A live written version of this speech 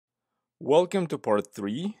Welcome to part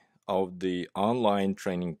 3 of the online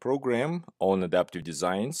training program on adaptive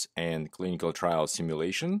designs and clinical trial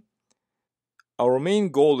simulation. Our main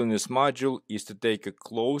goal in this module is to take a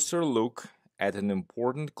closer look at an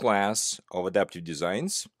important class of adaptive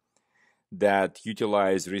designs that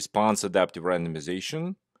utilize response adaptive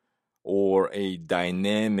randomization or a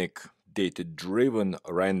dynamic data-driven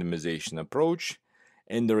randomization approach,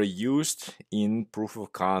 and are used in proof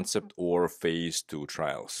of concept or phase 2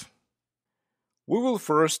 trials. We will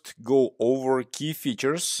first go over key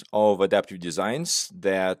features of adaptive designs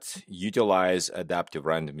that utilize adaptive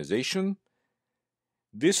randomization.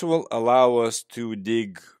 This will allow us to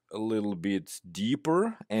dig a little bit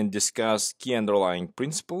deeper and discuss key underlying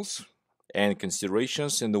principles and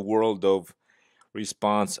considerations in the world of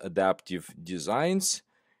response adaptive designs.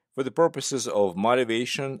 For the purposes of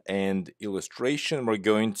motivation and illustration, we're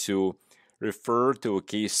going to refer to a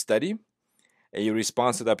case study, a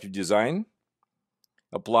response adaptive design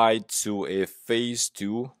applied to a phase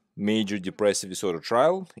 2 major depressive disorder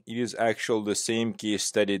trial. It is actually the same case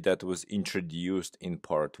study that was introduced in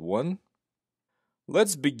part 1.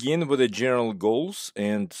 Let's begin with the general goals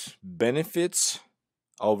and benefits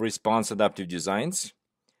of response adaptive designs.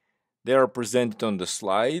 They are presented on the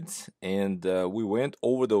slides, and we went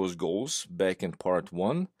over those goals back in part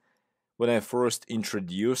 1 when I first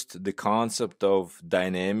introduced the concept of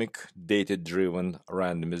dynamic data-driven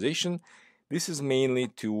randomization. This is mainly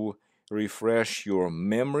to refresh your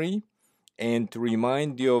memory and to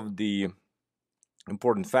remind you of the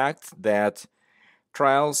important fact that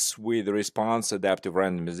trials with response adaptive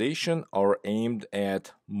randomization are aimed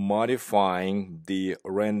at modifying the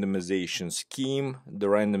randomization scheme, the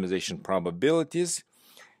randomization probabilities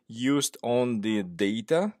used on the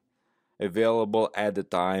data available at the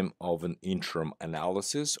time of an interim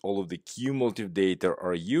analysis. All of the cumulative data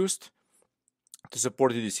are used to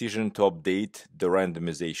support the decision to update the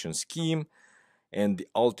randomization scheme, and the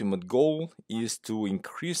ultimate goal is to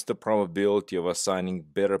increase the probability of assigning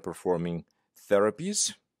better performing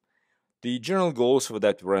therapies. The general goals of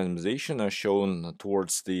adaptive randomization are shown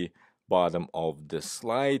towards the bottom of the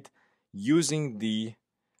slide. Using the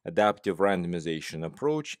adaptive randomization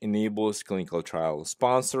approach enables clinical trial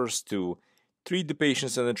sponsors to treat the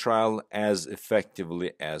patients in the trial as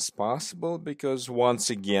effectively as possible, because once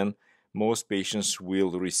again, most patients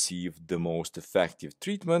will receive the most effective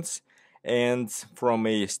treatments. And from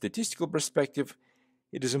a statistical perspective,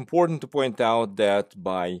 it is important to point out that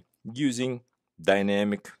by using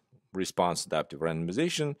dynamic response adaptive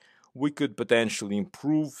randomization, we could potentially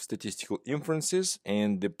improve statistical inferences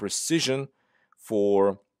and the precision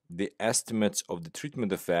for the estimates of the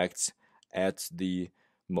treatment effects at the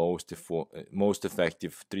most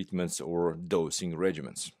effective treatments or dosing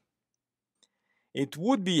regimens. It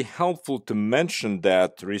would be helpful to mention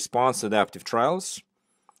that response adaptive trials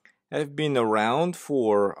have been around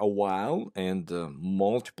for a while, and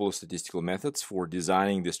multiple statistical methods for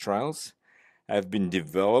designing these trials have been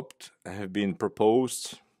developed, have been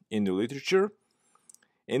proposed in the literature.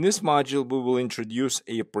 In this module, we will introduce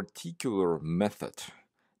a particular method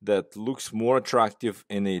that looks more attractive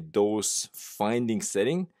in a dose finding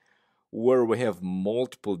setting where we have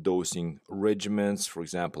multiple dosing regimens, for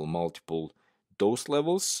example, multiple dose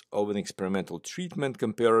levels of an experimental treatment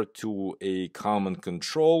compared to a common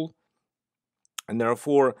control. And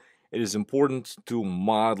therefore, it is important to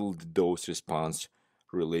model the dose-response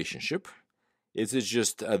relationship. It is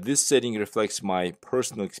just this setting reflects my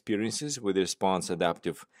personal experiences with response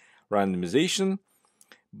adaptive randomization,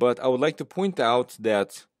 but I would like to point out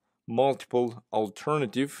that multiple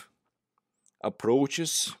alternative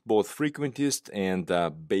approaches, both frequentist and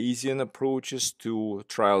Bayesian approaches to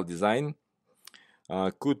trial design,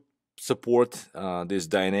 could support this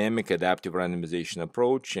dynamic adaptive randomization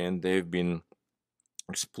approach, and they've been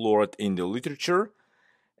explored in the literature.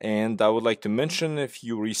 And I would like to mention a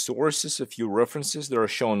few resources, a few references that are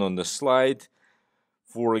shown on the slide.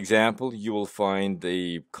 For example, you will find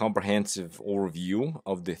a comprehensive overview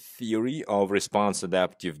of the theory of response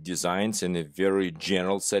adaptive designs in a very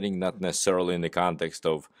general setting, not necessarily in the context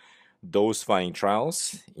of dose-finding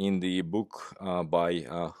trials, in the book by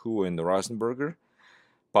Hu and Rosenberger,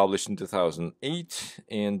 published in 2008.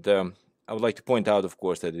 And I would like to point out, of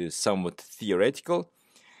course, that it is somewhat theoretical.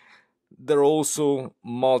 There are also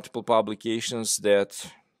multiple publications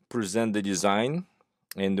that present the design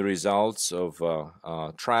and the results of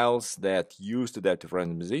trials that used adaptive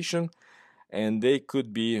randomization, and they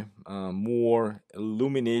could be more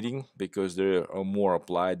illuminating because they are more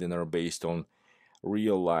applied and are based on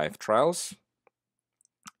real-life trials.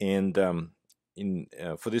 And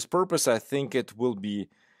for this purpose, I think it will be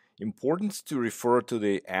Important to refer to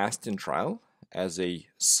the ASTEN trial as a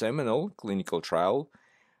seminal clinical trial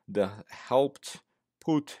that helped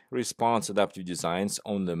put response adaptive designs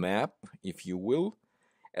on the map, if you will,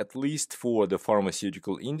 at least for the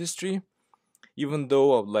pharmaceutical industry, even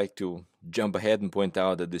though I would like to jump ahead and point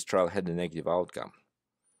out that this trial had a negative outcome.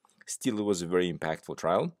 Still, it was a very impactful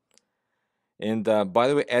trial. And by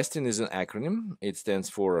the way, ASTEN is an acronym. It stands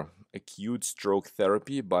for Acute Stroke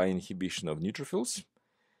Therapy by Inhibition of Neutrophils.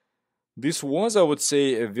 This was, I would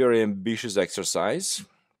say, a very ambitious exercise.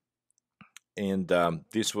 And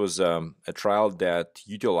this was a trial that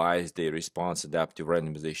utilized a response adaptive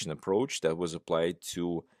randomization approach that was applied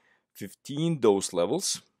to 15 dose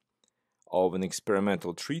levels of an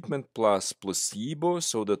experimental treatment plus placebo.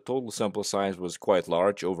 So the total sample size was quite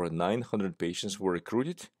large. Over 900 patients were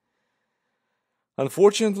recruited.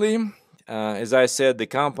 Unfortunately, as I said, the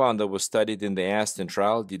compound that was studied in the ASTEN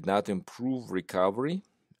trial did not improve recovery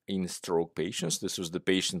in stroke patients. This was the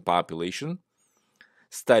patient population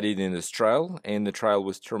studied in this trial, and the trial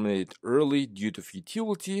was terminated early due to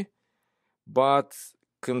futility. But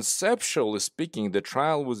conceptually speaking, the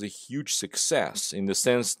trial was a huge success in the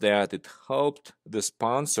sense that it helped the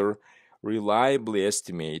sponsor reliably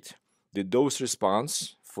estimate the dose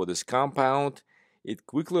response for this compound. It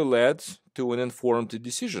quickly led to an informed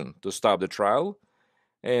decision to stop the trial.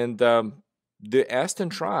 And the ASTEN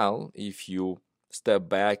trial, if you step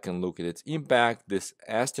back and look at its impact, this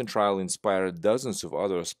ASTEN trial inspired dozens of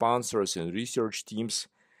other sponsors and research teams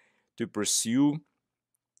to pursue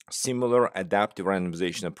similar adaptive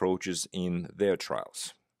randomization approaches in their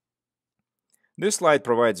trials. This slide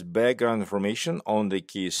provides background information on the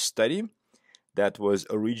case study that was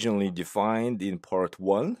originally defined in Part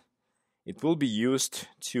 1. It will be used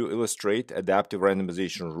to illustrate adaptive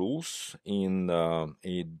randomization rules in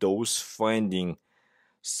a dose-finding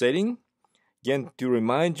setting. Again, to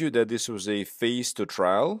remind you that this was a phase 2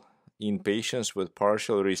 trial in patients with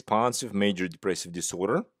partially responsive major depressive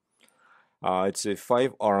disorder. It's a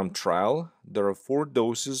 5-arm trial. There are 4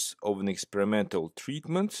 doses of an experimental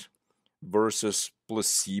treatment versus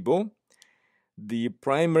placebo. The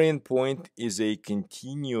primary endpoint is a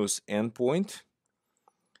continuous endpoint,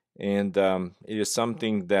 and it is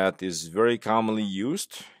something that is very commonly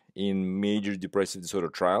used in major depressive disorder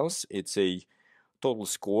trials. It's a total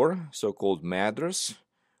score, so-called MADRS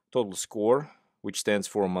total score, which stands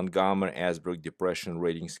for Montgomery-Åsberg Depression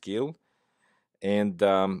Rating Scale. And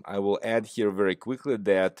I will add here very quickly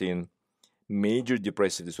that in major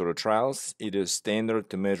depressive disorder trials, it is standard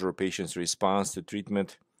to measure a patient's response to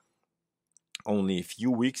treatment only a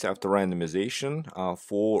few weeks after randomization,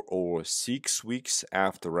 4 or 6 weeks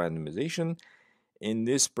after randomization. In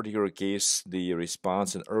this particular case, the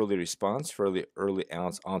response, an early response, fairly early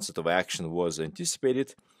onset of action was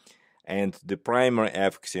anticipated, and the primary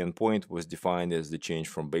efficacy endpoint was defined as the change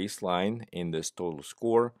from baseline in this total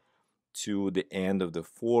score to the end of the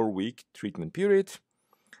 4-week treatment period.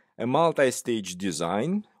 A multi-stage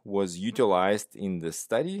design was utilized in the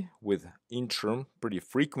study with pretty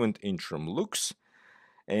frequent interim looks,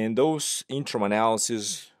 and those interim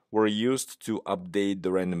analyses were used to update the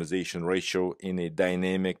randomization ratio in a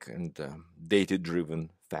dynamic and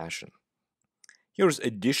data-driven fashion. Here's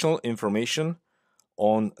additional information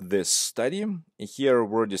on this study. Here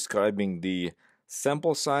we're describing the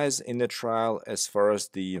sample size in the trial as far as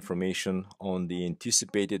the information on the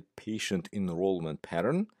anticipated patient enrollment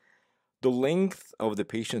pattern. The length of the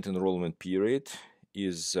patient enrollment period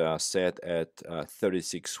is set at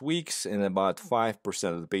 36 weeks, and about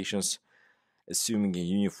 5% of the patients, assuming a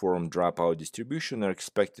uniform dropout distribution, are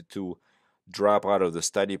expected to drop out of the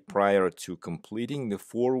study prior to completing the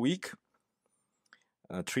 4-week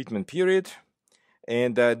treatment period.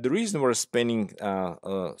 And the reason we're spending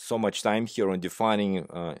so much time here on defining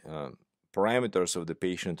parameters of the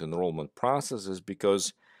patient enrollment process is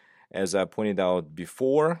because, as I pointed out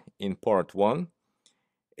before in Part 1,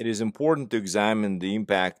 it is important to examine the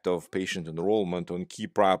impact of patient enrollment on key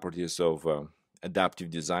properties of adaptive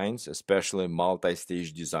designs, especially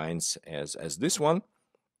multi-stage designs as this one,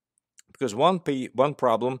 because one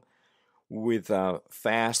problem with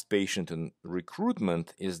fast patient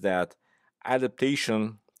recruitment is that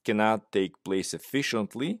adaptation cannot take place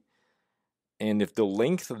efficiently, and if the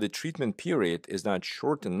length of the treatment period is not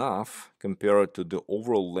short enough compared to the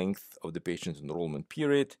overall length of the patient enrollment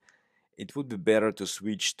period, it would be better to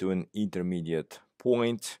switch to an intermediate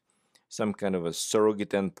point, some kind of a surrogate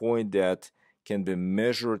endpoint that can be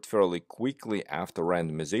measured fairly quickly after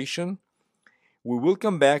randomization. We will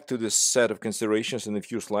come back to this set of considerations in a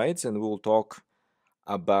few slides, and we'll talk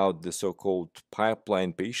about the so-called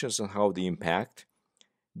pipeline patients and how they impact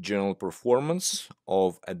general performance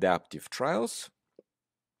of adaptive trials.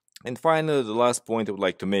 And finally, the last point I would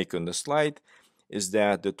like to make on the slide is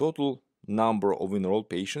that the total number of enrolled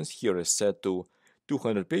patients here is set to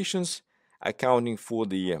 200 patients, accounting for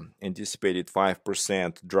the anticipated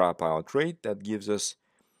 5% dropout rate. That gives us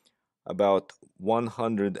about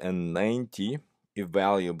 190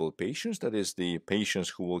 evaluable patients, that is the patients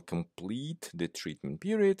who will complete the treatment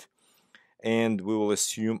period, and we will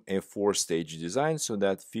assume a 4-stage design so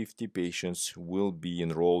that 50 patients will be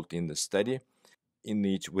enrolled in the study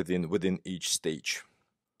within each stage.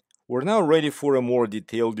 We're now ready for a more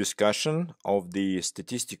detailed discussion of the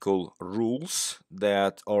statistical rules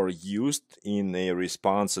that are used in a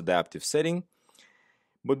response adaptive setting.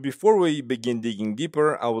 But before we begin digging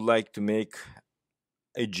deeper, I would like to make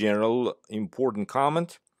a general important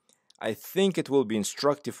comment. I think it will be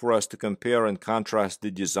instructive for us to compare and contrast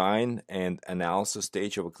the design and analysis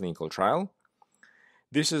stage of a clinical trial.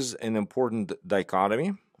 This is an important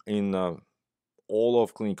dichotomy in all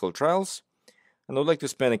of clinical trials, and I'd like to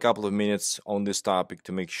spend a couple of minutes on this topic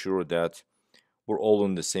to make sure that we're all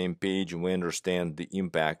on the same page and we understand the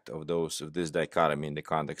impact of this dichotomy in the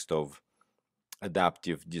context of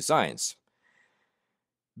adaptive designs.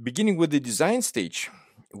 Beginning with the design stage,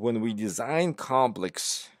 when we design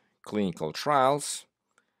complex clinical trials,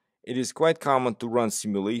 it is quite common to run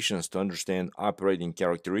simulations to understand operating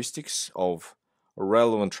characteristics of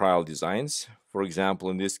relevant trial designs. For example,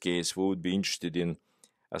 in this case, we would be interested in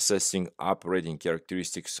assessing operating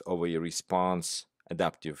characteristics of a response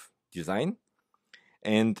adaptive design.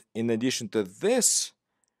 And in addition to this,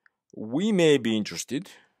 we may be interested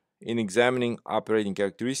in examining operating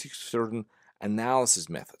characteristics of certain analysis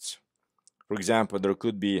methods. For example, there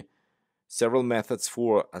could be several methods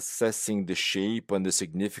for assessing the shape and the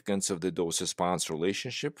significance of the dose-response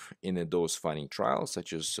relationship in a dose-finding trial,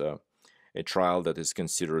 such as a trial that is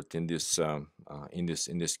considered in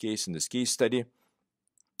this case study.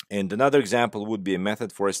 And another example would be a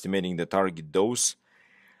method for estimating the target dose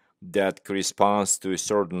that corresponds to a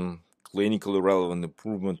certain clinically relevant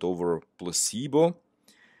improvement over placebo.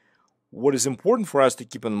 What is important for us to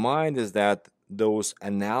keep in mind is that those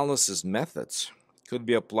analysis methods could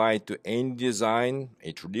be applied to any design,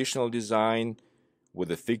 a traditional design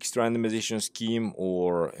with a fixed randomization scheme,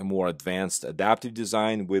 or a more advanced adaptive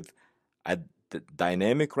design with a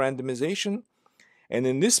dynamic randomization. And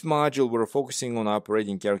in this module, we're focusing on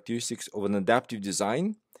operating characteristics of an adaptive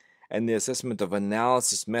design and the assessment of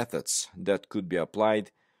analysis methods that could be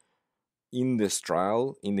applied in this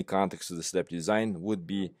trial in the context of this adaptive design would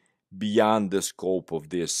be beyond the scope of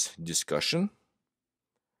this discussion.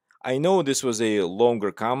 I know this was a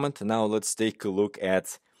longer comment. Now let's take a look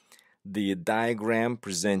at the diagram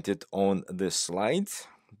presented on this slide.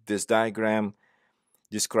 This diagram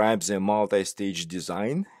describes a multi-stage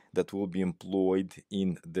design that will be employed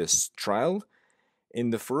in this trial.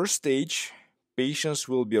 In the first stage, patients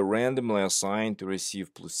will be randomly assigned to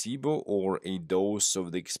receive placebo or a dose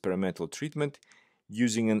of the experimental treatment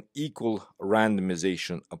using an equal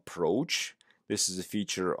randomization approach. This is a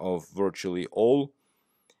feature of virtually all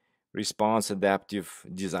response adaptive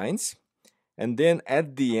designs. And then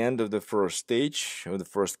at the end of the first stage, of the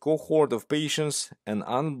first cohort of patients, an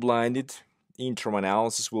unblinded interim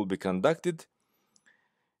analysis will be conducted.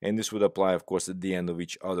 And this would apply, of course, at the end of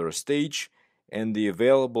each other stage. And the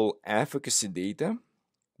available efficacy data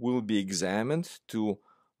will be examined to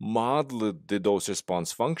model the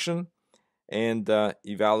dose-response function and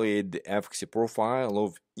evaluate the efficacy profile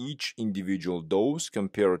of each individual dose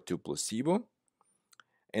compared to placebo.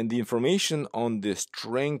 And the information on the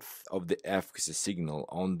strength of the efficacy signal,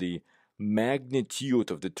 on the magnitude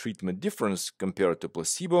of the treatment difference compared to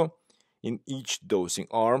placebo in each dosing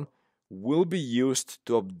arm, will be used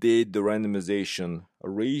to update the randomization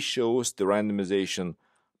ratios, the randomization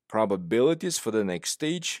probabilities for the next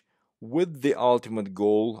stage, with the ultimate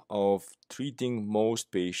goal of treating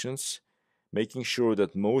most patients, making sure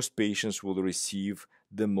that most patients will receive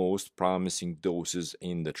the most promising doses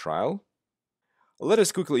in the trial. Let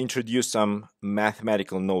us quickly introduce some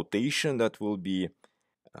mathematical notation that will be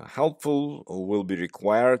helpful or will be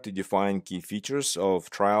required to define key features of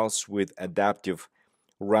trials with adaptive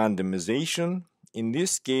randomization. In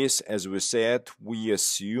this case, as we said, we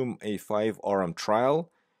assume a 5-arm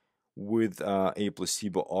trial with a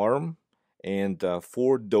placebo arm and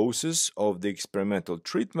 4 doses of the experimental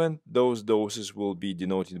treatment. Those doses will be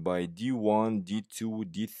denoted by D1, D2,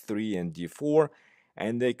 D3, and D4,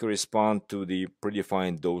 and they correspond to the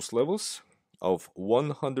predefined dose levels of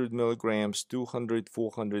 100 milligrams, 200,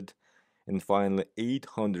 400, and finally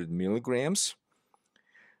 800 milligrams.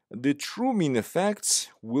 The true mean effects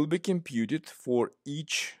will be computed for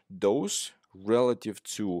each dose relative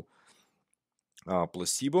to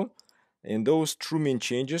placebo, and those true mean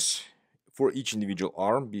changes for each individual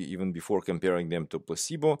arm, even before comparing them to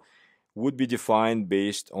placebo, would be defined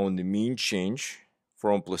based on the mean change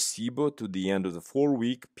from placebo to the end of the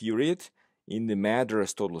 4-week period in the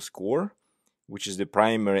MADRS total score, which is the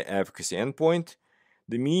primary efficacy endpoint.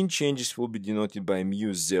 The mean changes will be denoted by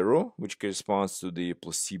mu0, which corresponds to the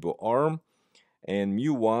placebo arm, and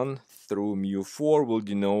mu1 through mu4 will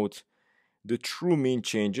denote the true mean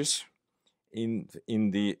changes in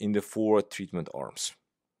the 4 treatment arms.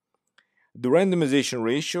 The randomization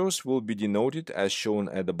ratios will be denoted as shown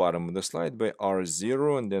at the bottom of the slide by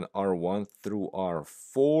R0 and then R1 through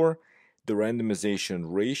R4. The randomization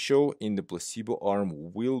ratio in the placebo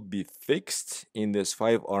arm will be fixed in this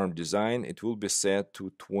 5-arm design. It will be set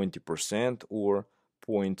to 20% or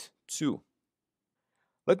 0.2.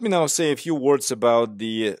 Let me now say a few words about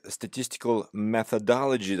the statistical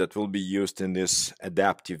methodology that will be used in this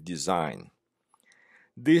adaptive design.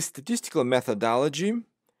 This statistical methodology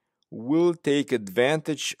will take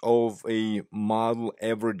advantage of a model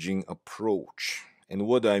averaging approach. And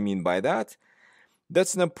what do I mean by that?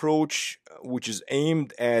 That's an approach which is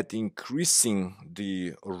aimed at increasing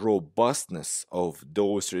the robustness of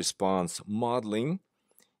dose-response modeling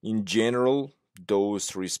in general,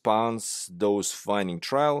 dose-response, dose-finding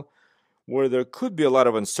trial, where there could be a lot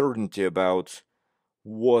of uncertainty about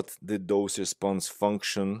what the dose-response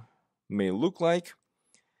function may look like.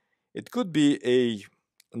 It could be a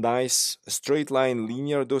nice straight line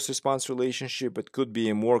linear dose response relationship. It could be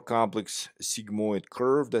a more complex sigmoid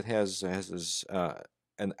curve that has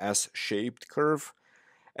an S-shaped curve.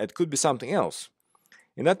 It could be something else.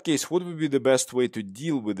 In that case, what would be the best way to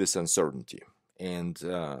deal with this uncertainty and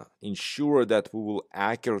ensure that we will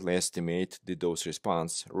accurately estimate the dose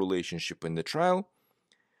response relationship in the trial?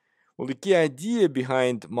 Well, the key idea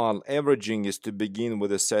behind model averaging is to begin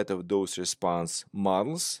with a set of dose response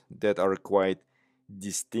models that are quite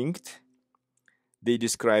distinct. They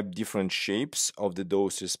describe different shapes of the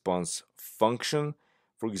dose response function.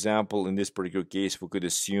 For example, in this particular case, we could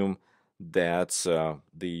assume that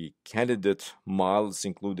the candidate models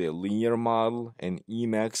include a linear model, an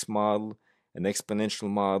Emax model, an exponential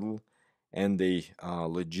model, and a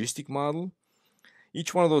logistic model.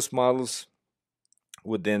 Each one of those models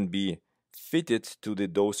would then be fitted to the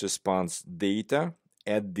dose response data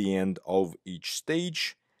at the end of each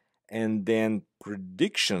stage, and then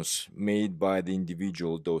predictions made by the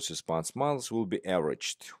individual dose response models will be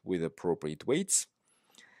averaged with appropriate weights.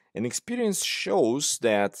 And experience shows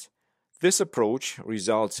that this approach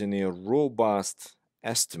results in a robust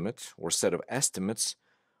estimate or set of estimates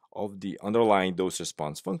of the underlying dose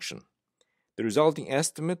response function. The resulting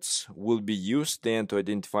estimates will be used then to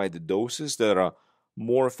identify the doses that are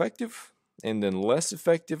more effective and then less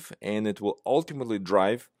effective, and it will ultimately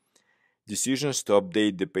drive decisions to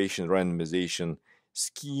update the patient randomization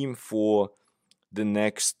scheme for the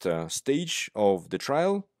next stage of the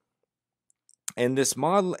trial. And this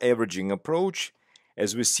model averaging approach,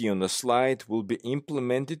 as we see on the slide, will be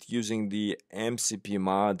implemented using the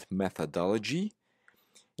MCP-Mod methodology.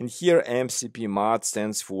 And here MCP-Mod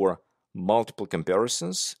stands for multiple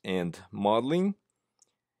comparisons and modeling.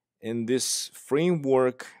 And this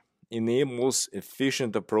framework enables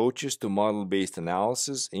efficient approaches to model-based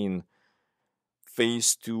analysis in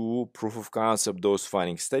phase 2 proof of concept dose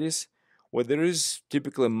finding studies, where there is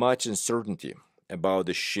typically much uncertainty about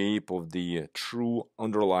the shape of the true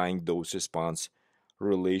underlying dose response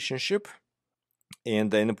relationship.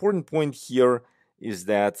 And an important point here is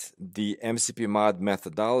that the MCP-Mod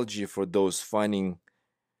methodology for dose finding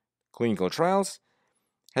clinical trials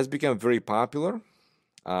has become very popular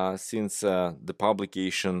since the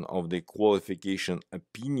publication of the qualification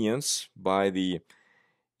opinions by the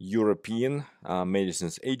European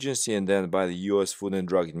Medicines Agency and then by the US Food and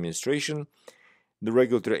Drug Administration. The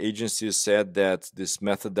regulatory agencies said that this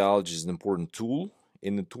methodology is an important tool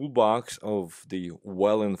in the toolbox of the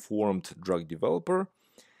well-informed drug developer.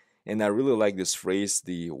 And I really like this phrase,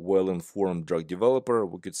 the well-informed drug developer.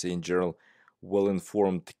 We could say in general,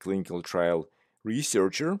 well-informed clinical trial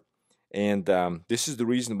researcher. And this is the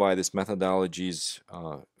reason why this methodology is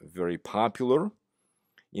very popular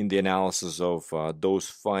in the analysis of dose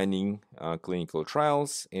finding clinical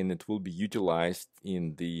trials, and it will be utilized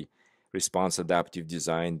in the response adaptive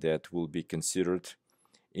design that will be considered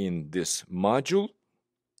in this module.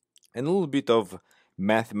 And a little bit of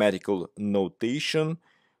mathematical notation.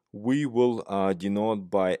 We will denote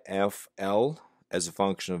by FL as a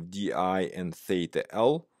function of DI and theta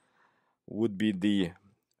L would be the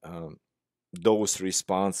dose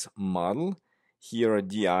response model. Here,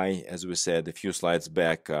 DI, as we said a few slides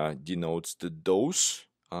back, denotes the dose.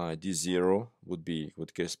 D0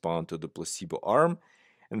 would correspond to the placebo arm,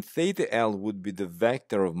 and theta L would be the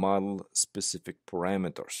vector of model specific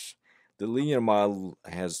parameters. The linear model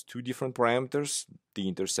has two different parameters, the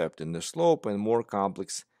intercept and the slope, and more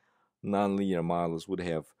complex nonlinear models would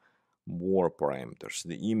have more parameters.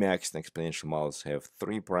 The Emax and exponential models have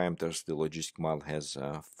three parameters. The logistic model has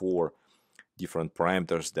four different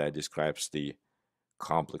parameters that describes the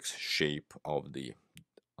complex shape of the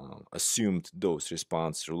assumed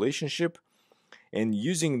dose-response relationship. And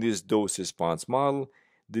using this dose-response model,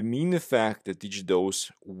 the mean effect at each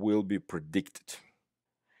dose will be predicted.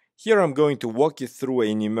 Here I'm going to walk you through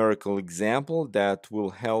a numerical example that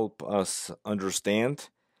will help us understand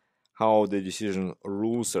how the decision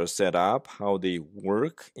rules are set up, how they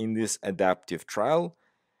work in this adaptive trial,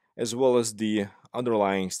 as well as the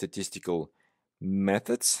underlying statistical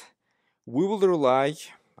methods. We will rely,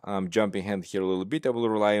 I'm jumping ahead here a little bit, I will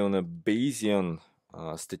rely on a Bayesian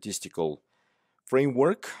statistical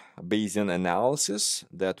framework, a Bayesian analysis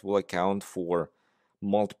that will account for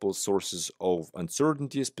multiple sources of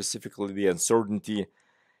uncertainty, specifically the uncertainty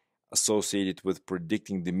associated with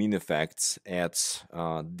predicting the mean effects at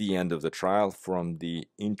the end of the trial from the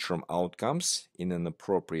interim outcomes in an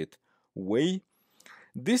appropriate way.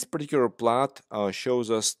 This particular plot shows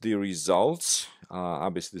us the results.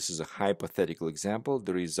 Obviously, this is a hypothetical example.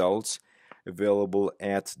 The results available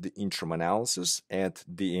at the interim analysis at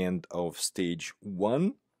the end of stage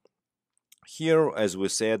 1. Here, as we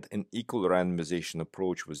said, an equal randomization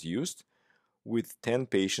approach was used with 10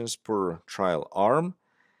 patients per trial arm,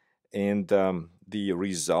 and the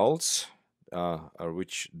results,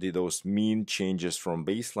 those mean changes from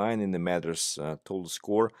baseline in the MADRS total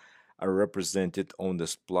score, are represented on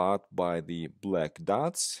this plot by the black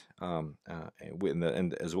dots, and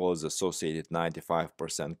as well as associated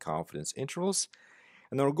 95% confidence intervals.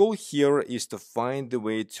 And our goal here is to find the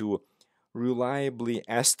way to reliably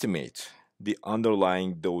estimate the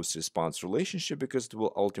underlying dose-response relationship, because it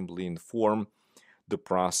will ultimately inform the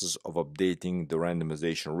process of updating the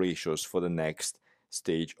randomization ratios for the next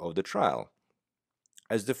stage of the trial.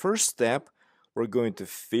 As the first step, we're going to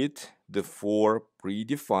fit the 4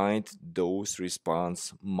 predefined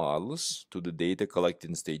dose-response models to the data collected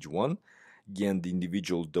in stage 1. Again, the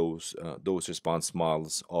individual dose-response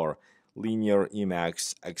models are linear,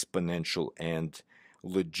 Emax, exponential, and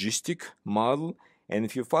logistic model. And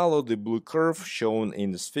if you follow the blue curve shown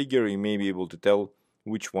in this figure, you may be able to tell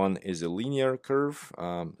which one is a linear curve.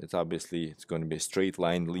 It's going to be a straight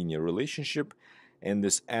line linear relationship, and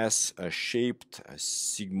this S-shaped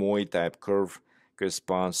sigmoid type curve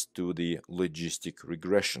corresponds to the logistic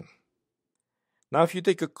regression. Now, if you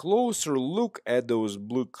take a closer look at those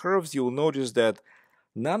blue curves, you'll notice that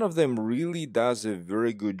none of them really does a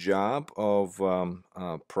very good job of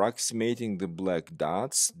approximating the black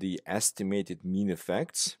dots, the estimated mean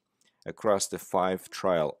effects across the 5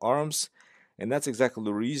 trial arms. And that's exactly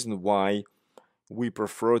the reason why we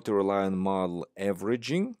prefer to rely on model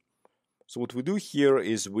averaging. So what we do here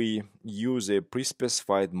is we use a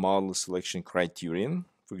pre-specified model selection criterion,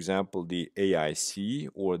 for example, the AIC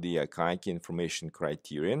or the Akaike information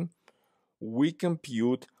criterion. We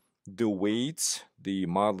compute the weights, the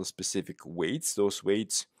model-specific weights. Those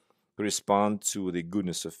weights correspond to the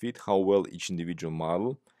goodness of fit, how well each individual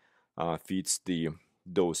model fits the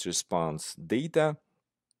dose-response data.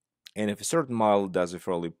 And if a certain model does a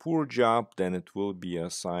fairly poor job, then it will be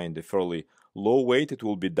assigned a fairly low weight, it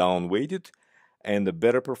will be down-weighted, and the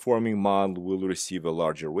better performing model will receive a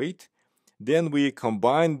larger weight. Then we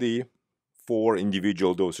combine the 4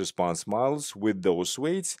 individual dose-response models with those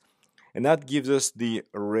weights, and that gives us the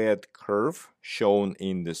red curve shown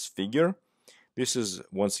in this figure. This is,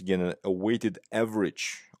 once again, a weighted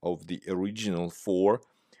average of the original 4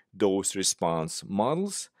 dose-response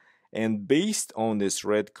models. And based on this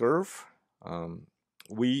red curve,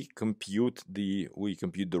 we compute the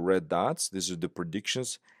red dots. These are the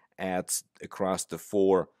predictions across the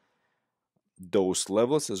 4 dose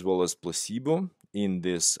levels as well as placebo in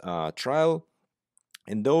this trial.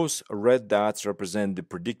 And those red dots represent the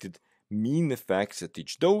predicted mean effects at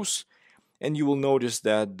each dose. And you will notice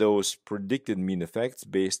that those predicted mean effects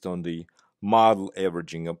based on the model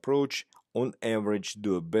averaging approach on average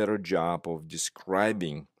do a better job of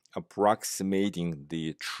describing, approximating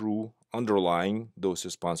the true underlying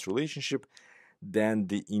dose-response relationship than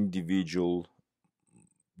the individual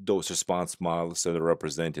dose-response models that are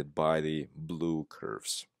represented by the blue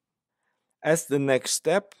curves. As the next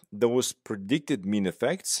step, those predicted mean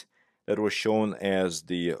effects that were shown as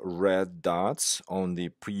the red dots on the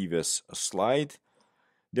previous slide,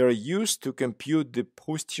 they are used to compute the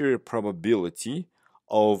posterior probability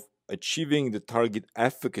of achieving the target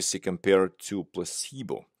efficacy compared to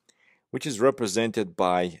placebo, which is represented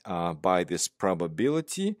by this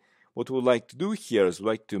probability. What we'd like to do here is we'd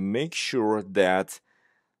like to make sure that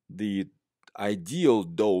the ideal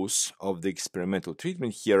dose of the experimental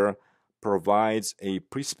treatment here provides a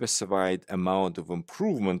pre-specified amount of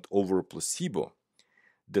improvement over placebo.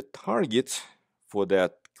 The target for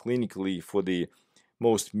that clinically, for the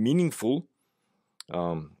most meaningful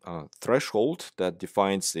threshold that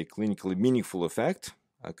defines a clinically meaningful effect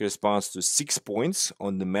corresponds to 6 points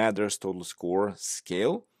on the MADRS total score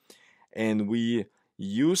scale, and we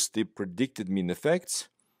use the predicted mean effects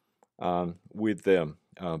with the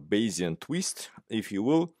Bayesian twist, if you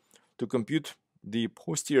will, to compute the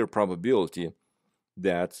posterior probability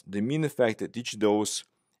that the mean effect at each dose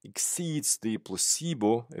exceeds the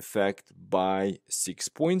placebo effect by 6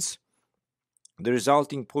 points. The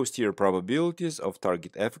resulting posterior probabilities of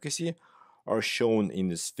target efficacy are shown in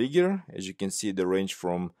this figure. As you can see, they range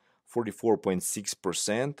from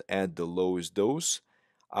 44.6% at the lowest dose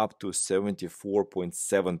up to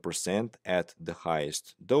 74.7% at the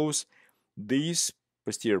highest dose. These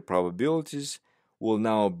posterior probabilities will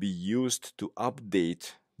now be used to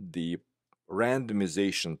update the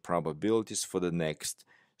randomization probabilities for the next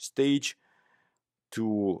stage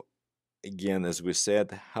to, again, as we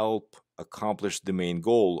said, help accomplish the main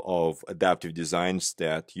goal of adaptive designs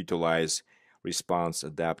that utilize response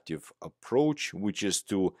adaptive approach, which is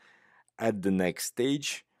to, at the next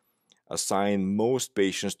stage, assign most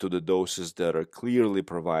patients to the doses that are clearly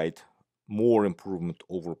provide more improvement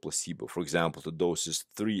over placebo. For example, to doses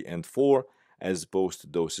 3 and 4 as opposed to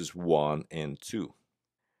doses 1 and 2.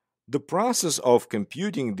 The process of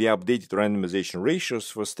computing the updated randomization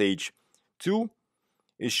ratios for stage 2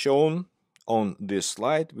 is shown on this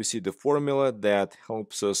slide. We see the formula that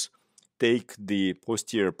helps us take the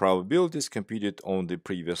posterior probabilities computed on the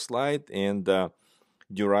previous slide and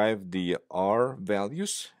derive the R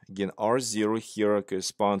values. Again, R0 here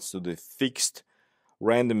corresponds to the fixed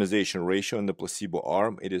randomization ratio in the placebo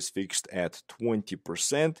arm. It is fixed at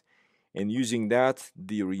 20%, and using that,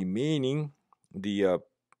 the remaining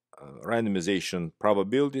randomization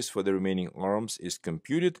probabilities for the remaining arms is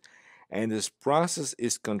computed, and this process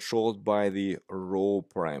is controlled by the rho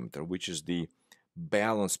parameter, which is the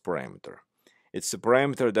balance parameter. It's a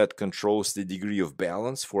parameter that controls the degree of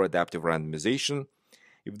balance for adaptive randomization.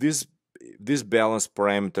 If this balance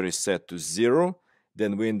parameter is set to 0,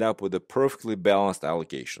 then we end up with a perfectly balanced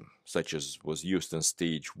allocation, such as was used in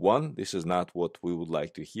stage 1. This is not what we would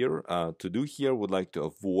like to do here. We'd like to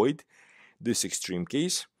avoid this extreme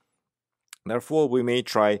case. Therefore, we may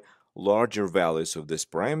try larger values of this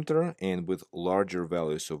parameter, and with larger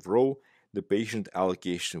values of rho, the patient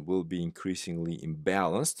allocation will be increasingly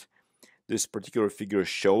imbalanced. This particular figure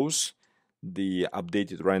shows the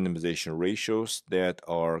updated randomization ratios that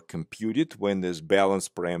are computed when this balance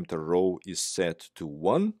parameter rho is set to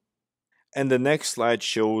 1. And the next slide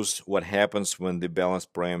shows what happens when the balance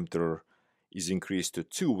parameter is increased to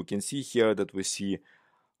 2. We can see here that we see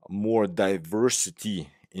more diversity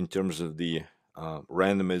in terms of the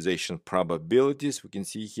randomization probabilities. We can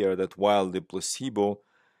see here that while the placebo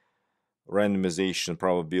randomization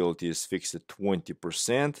probability is fixed at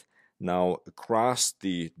 20%, now across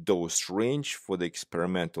the dose range for the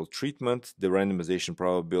experimental treatment, the randomization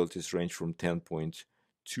probabilities range from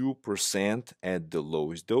 10.2% at the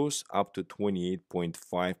lowest dose up to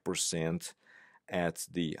 28.5% at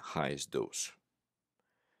the highest dose.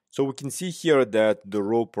 So we can see here that the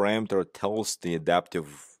rho parameter tells the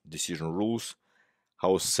adaptive decision rules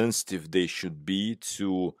how sensitive they should be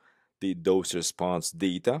to the dose response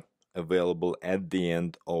data available at the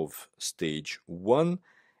end of stage 1.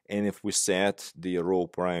 And if we set the rho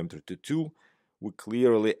parameter to 2, we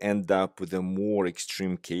clearly end up with a more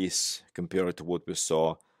extreme case compared to what we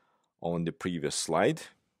saw on the previous slide.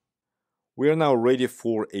 We are now ready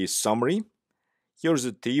for a summary. Here's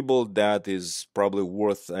a table that is probably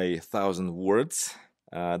worth 1,000 words.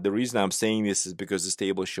 The reason I'm saying this is because this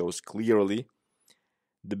table shows clearly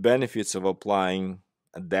the benefits of applying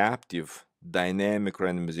adaptive dynamic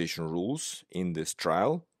randomization rules in this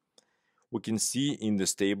trial. We can see in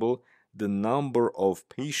this table the number of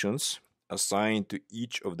patients assigned to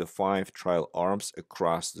each of the 5 trial arms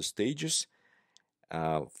across the stages.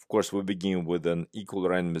 Of course, we begin with an equal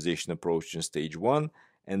randomization approach in stage 1,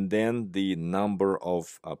 and then the number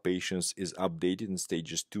of patients is updated in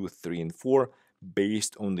stages 2, 3, and 4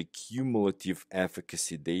 based on the cumulative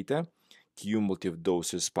efficacy data. cumulative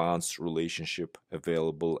dose response relationship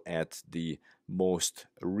available at the most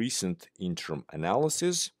recent interim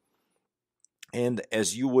analysis. And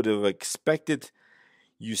as you would have expected,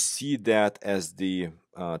 you see that as the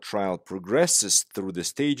trial progresses through the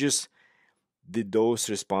stages, the dose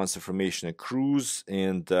response information accrues,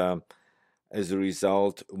 and as a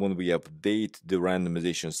result, when we update the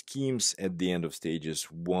randomization schemes at the end of stages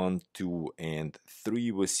 1, 2, and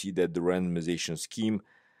 3, we see that the randomization scheme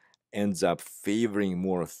ends up favoring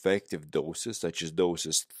more effective doses, such as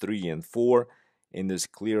doses 3 and 4, and there's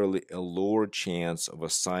clearly a lower chance of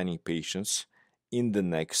assigning patients in the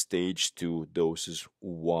next stage to doses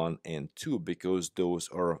 1 and 2 because those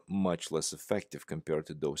are much less effective compared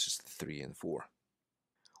to doses 3 and 4.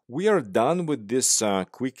 We are done with this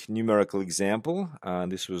quick numerical example.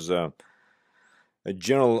 This was a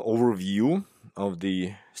general overview of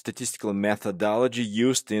the statistical methodology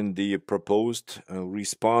used in the proposed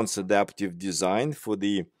response adaptive design for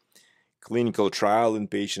the clinical trial in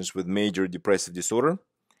patients with major depressive disorder.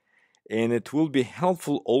 And it will be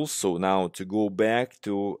helpful also now to go back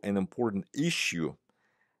to an important issue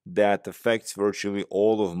that affects virtually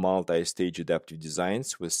all of multi-stage adaptive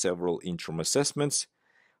designs with several interim assessments.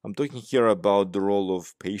 I'm talking here about the role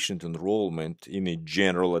of patient enrollment in a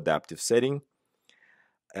general adaptive setting.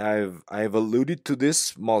 I've alluded to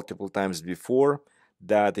this multiple times before,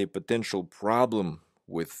 that a potential problem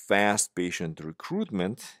with fast patient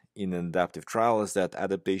recruitment in an adaptive trial is that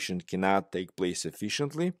adaptation cannot take place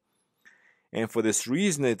efficiently. And for this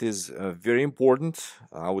reason, it is very important,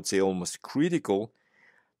 I would say almost critical,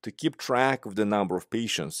 to keep track of the number of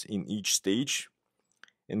patients in each stage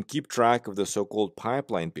and keep track of the so-called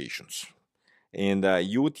pipeline patients. And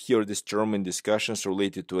you would hear this term in discussions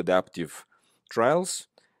related to adaptive trials.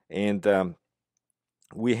 And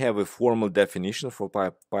we have a formal definition for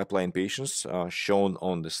pipeline patients shown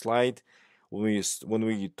on the slide. When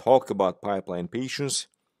we talk about pipeline patients,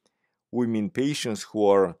 we mean patients who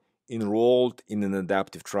are enrolled in an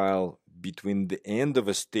adaptive trial between the end of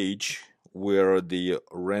a stage where the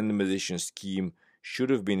randomization scheme should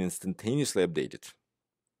have been instantaneously updated.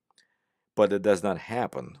 But it does not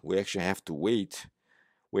happen. We actually have to wait.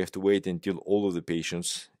 We have to wait until all of the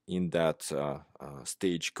patients in that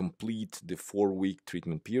stage complete the 4-week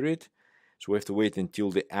treatment period. So we have to wait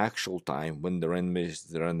until the actual time when the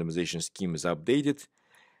randomization scheme is updated.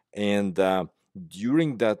 And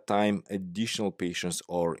during that time, additional patients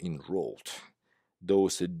are enrolled.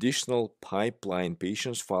 Those additional pipeline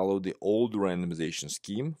patients follow the old randomization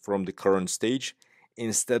scheme from the current stage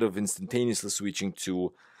instead of instantaneously switching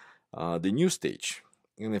to the new stage.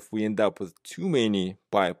 And if we end up with too many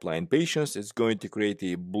pipeline patients, it's going to create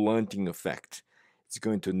a blunting effect. It's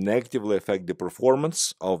going to negatively affect the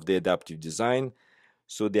performance of the adaptive design,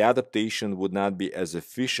 so the adaptation would not be as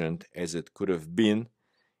efficient as it could have been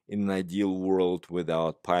in an ideal world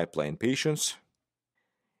without pipeline patients.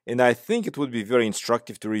 And I think it would be very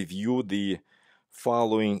instructive to review the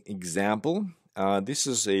following example. This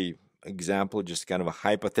is an example, just kind of a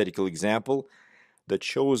hypothetical example that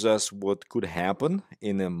shows us what could happen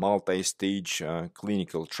in a multi-stage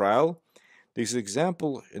clinical trial.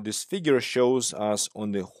 This figure shows us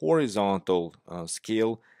on the horizontal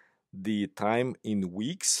scale the time in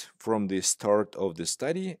weeks from the start of the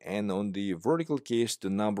study, and on the vertical case the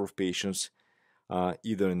number of patients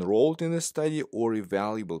either enrolled in the study or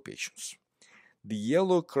evaluable patients. The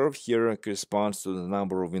yellow curve here corresponds to the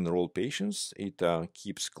number of enrolled patients. It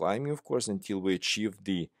keeps climbing, of course, until we achieve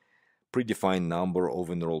the predefined number of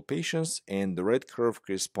enrolled patients, and the red curve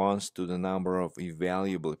corresponds to the number of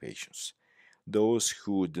evaluable patients. Those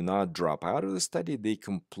who do not drop out of the study, they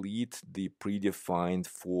complete the predefined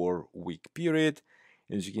 4-week period.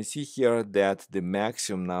 As you can see here, that the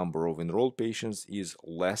maximum number of enrolled patients is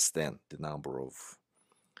less than the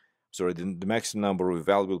maximum number of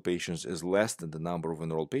evaluable patients is less than the number of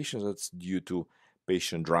enrolled patients. That's due to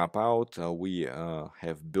patient dropout. We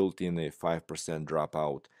have built in a 5%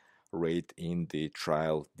 dropout rate in the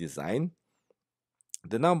trial design.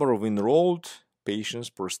 The number of enrolled patients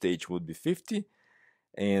per stage would be 50,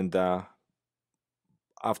 and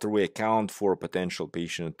after we account for potential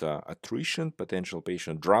patient attrition, potential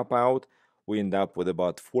patient dropout, we end up with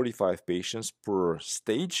about 45 patients per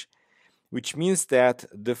stage, which means that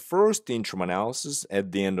the first interim analysis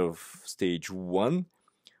at the end of stage 1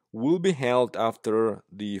 will be held after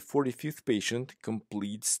the 45th patient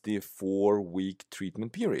completes the 4-week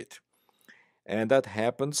treatment period. And that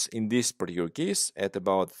happens in this particular case at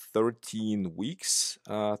about 13 weeks,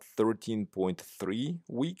 13.3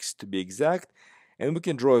 weeks to be exact. And we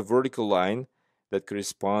can draw a vertical line that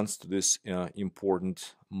corresponds to this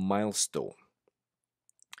important milestone.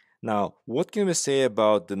 Now, what can we say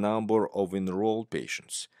about the number of enrolled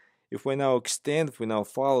patients? If we now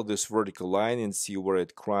follow this vertical line and see where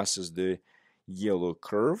it crosses the yellow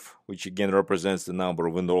curve, which again represents the number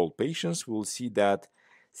of enrolled patients, we'll see that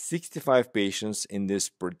 65 patients in this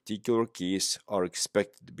particular case are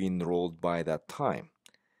expected to be enrolled by that time.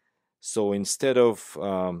 So instead of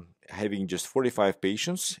having just 45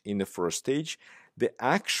 patients in the first stage, the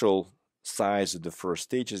actual size of the first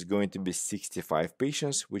stage is going to be 65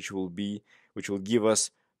 patients, which will give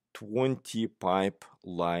us 20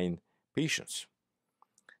 pipeline patients.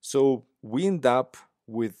 So we end up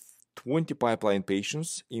with 20 pipeline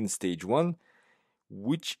patients in stage 1,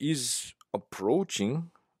 which is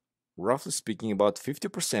approaching, roughly speaking, about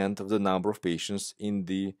 50% of the number of patients in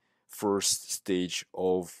the first stage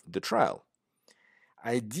of the trial.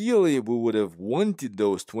 Ideally, we would have wanted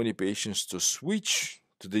those 20 patients to switch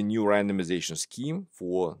to the new randomization scheme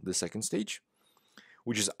for the second stage,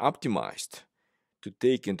 which is optimized to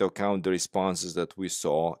take into account the responses that we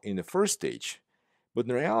saw in the first stage. But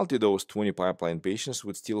in reality, those 20 pipeline patients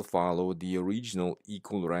would still follow the original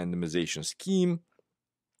equal randomization scheme.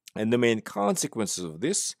 And the main consequences of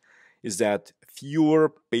this is that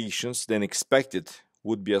fewer patients than expected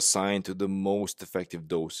would be assigned to the most effective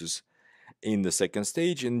doses in the second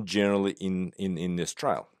stage and generally in this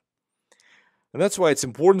trial. And that's why it's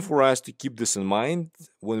important for us to keep this in mind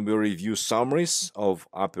when we review summaries of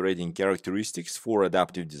operating characteristics for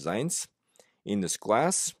adaptive designs in this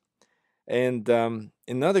class. And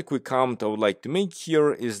another quick comment I would like to make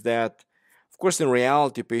here is that, of course, in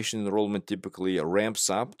reality, patient enrollment typically ramps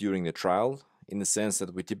up during the trial in the sense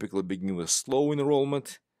that we typically begin with slow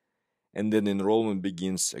enrollment, and then enrollment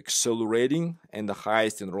begins accelerating, and the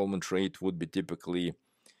highest enrollment rate would be typically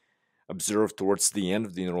observed towards the end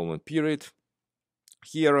of the enrollment period.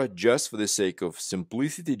 Here, just for the sake of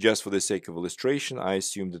simplicity, just for the sake of illustration, I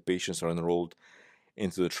assume that patients are enrolled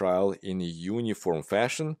into the trial in a uniform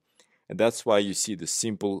fashion, and that's why you see the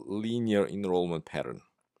simple linear enrollment pattern.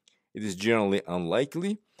 It is generally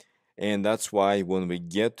unlikely, and that's why when we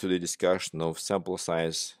get to the discussion of sample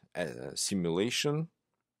size simulation,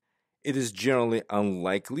 it is generally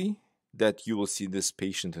unlikely that you will see this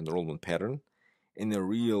patient enrollment pattern in a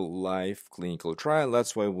real life clinical trial.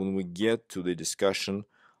 That's why when we get to the discussion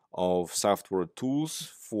of software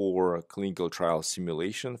tools for clinical trial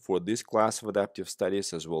simulation for this class of adaptive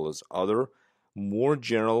studies, as well as other more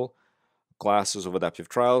general classes of adaptive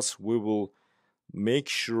trials, we will make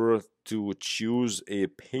sure to choose a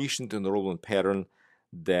patient enrollment pattern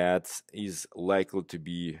that is likely to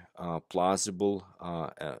be plausible,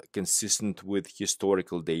 consistent with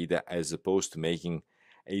historical data, as opposed to making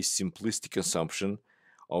a simplistic assumption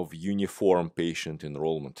of uniform patient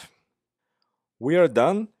enrollment. We are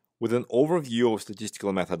done with an overview of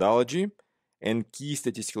statistical methodology and key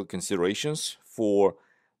statistical considerations for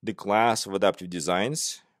the class of adaptive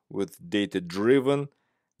designs with data-driven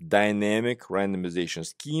dynamic randomization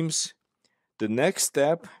schemes. The next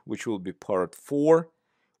step, which will be part 4,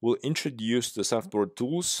 will introduce the software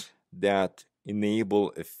tools that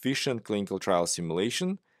enable efficient clinical trial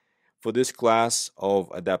simulation for this class of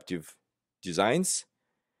adaptive designs.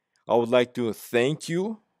 I would like to thank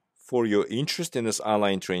you for your interest in this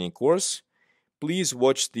online training course. Please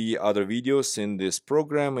watch the other videos in this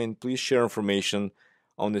program and please share information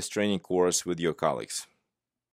on this training course with your colleagues.